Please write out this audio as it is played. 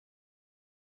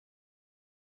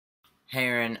Hey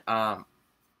Aaron,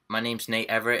 my name's Nate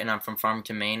Everett and I'm from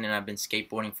Farmington, Maine, and I've been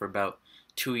skateboarding for about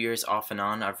 2 years off and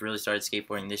on. I've really started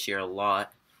skateboarding this year a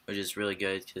lot, which is really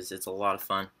good because it's a lot of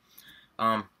fun.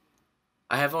 Um,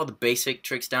 I have all the basic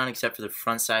tricks down except for the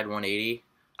front side 180.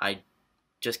 I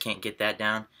just can't get that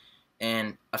down.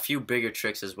 And a few bigger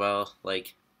tricks as well,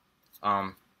 like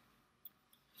um,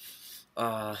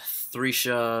 three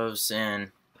shoves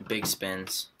and big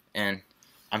spins. And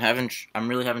I'm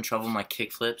really having trouble with my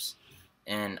kickflips.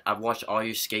 And I've watched all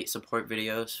your skate support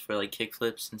videos for like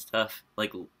kickflips and stuff,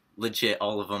 like legit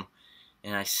all of them,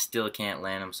 and I still can't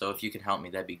land them. So if you can help me,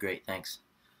 that'd be great. Thanks.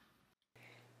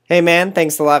 Hey man,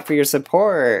 thanks a lot for your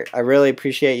support. I really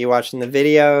appreciate you watching the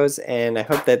videos, and I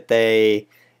hope that they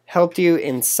helped you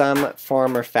in some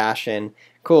form or fashion.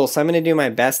 Cool, so I'm going to do my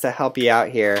best to help you out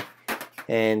here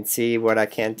and see what I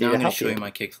can do now to I'm help show you.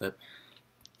 My kickflip.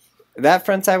 That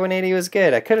frontside 180 was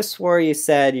good. I could have swore you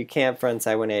said you can't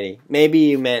frontside 180. Maybe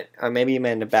you meant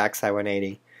a backside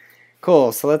 180.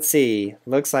 Cool, so let's see.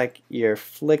 Looks like you're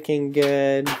flicking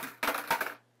good.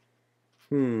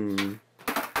 So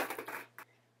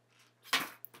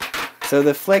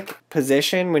the flick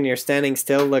position when you're standing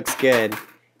still looks good.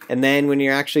 And then when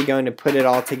you're actually going to put it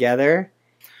all together,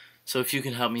 So if you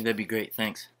can help me, that'd be great.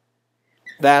 Thanks.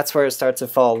 that's where it starts to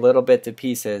fall a little bit to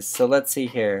pieces. So let's see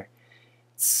here.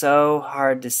 It's so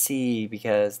hard to see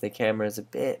because the camera is a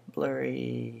bit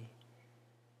blurry.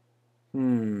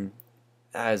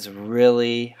 That is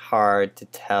really hard to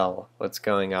tell what's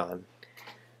going on.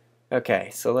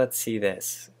 Okay, so let's see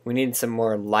this. We need some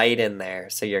more light in there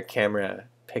so your camera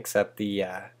picks up the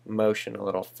motion a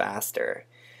little faster.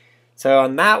 So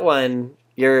on that one,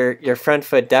 your front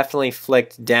foot definitely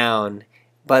flicked down,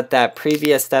 but that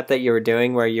previous step that you were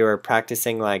doing where you were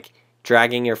practicing like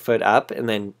dragging your foot up and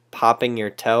then popping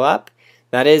your toe up,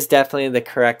 that is definitely the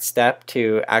correct step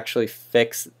to actually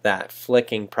fix that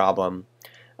flicking problem.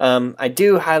 I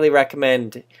do highly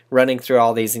recommend running through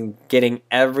all these and getting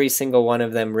every single one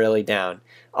of them really down.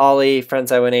 Ollie,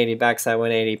 frontside 180, backside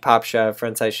 180, pop shove,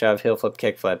 frontside shove, heel flip,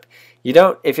 kick flip.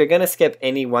 If you're going to skip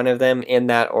any one of them in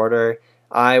that order,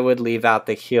 I would leave out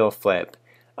the heel flip.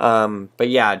 But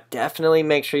yeah, definitely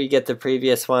make sure you get the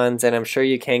previous ones, and I'm sure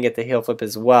you can get the heel flip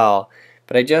as well.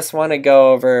 But I just want to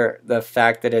go over the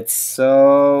fact that it's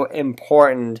so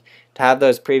important to have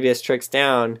those previous tricks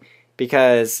down,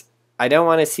 because I don't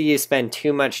want to see you spend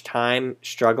too much time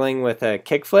struggling with a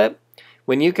kickflip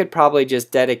when you could probably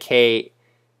just dedicate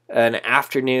an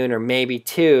afternoon or maybe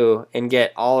two and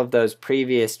get all of those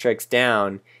previous tricks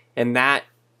down. And that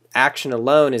action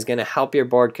alone is going to help your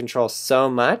board control so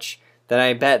much that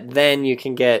I bet then you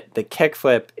can get the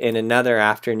kickflip in another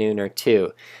afternoon or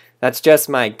two. That's just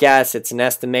my guess. It's an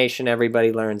estimation.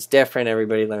 Everybody learns different.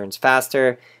 Everybody learns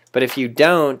faster. But if you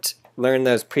don't learn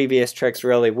those previous tricks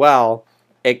really well,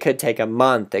 it could take a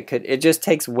month. It just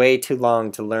takes way too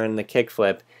long to learn the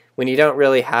kickflip when you don't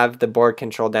really have the board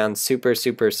control down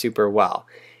super well.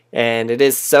 And it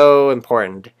is so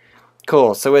important.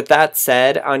 Cool. So with that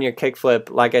said, on your kickflip,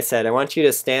 like I said, I want you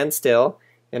to stand still,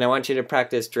 and I want you to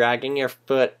practice dragging your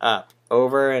foot up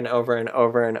over and over and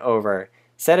over and over.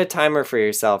 Set a timer for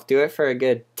yourself. Do it for a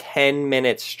good 10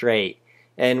 minutes straight.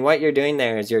 And what you're doing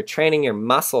there is you're training your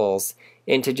muscles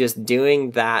into just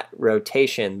doing that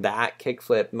rotation, that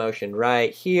kickflip motion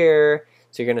right here.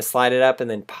 So you're going to slide it up and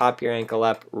then pop your ankle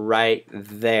up right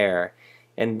there.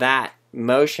 And that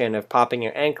motion of popping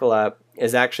your ankle up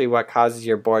is actually what causes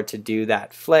your board to do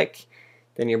that flick.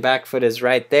 Then your back foot is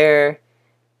right there.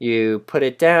 You put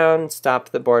it down, stop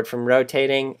the board from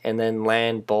rotating, and then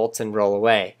land, bolts, and roll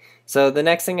away. So the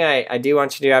next thing I do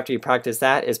want you to do after you practice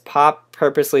that is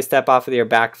purposely step off with your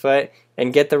back foot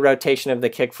and get the rotation of the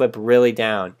kickflip really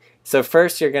down. So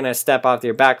first you're going to step off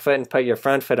your back foot and put your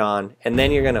front foot on, and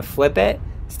then you're going to flip it,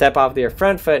 step off with your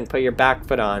front foot and put your back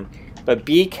foot on. But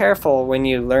be careful when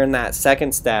you learn that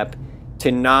second step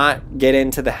to not get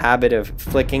into the habit of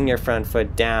flicking your front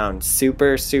foot down.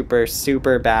 Super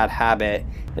bad habit,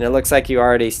 and it looks like you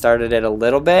already started it a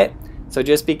little bit, so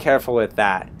just be careful with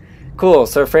that. Cool,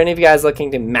 so for any of you guys looking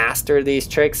to master these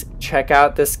tricks, check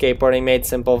out the Skateboarding Made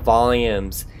Simple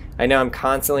volumes. I know I'm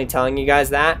constantly telling you guys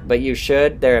that, but you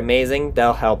should. They're amazing.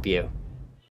 They'll help you.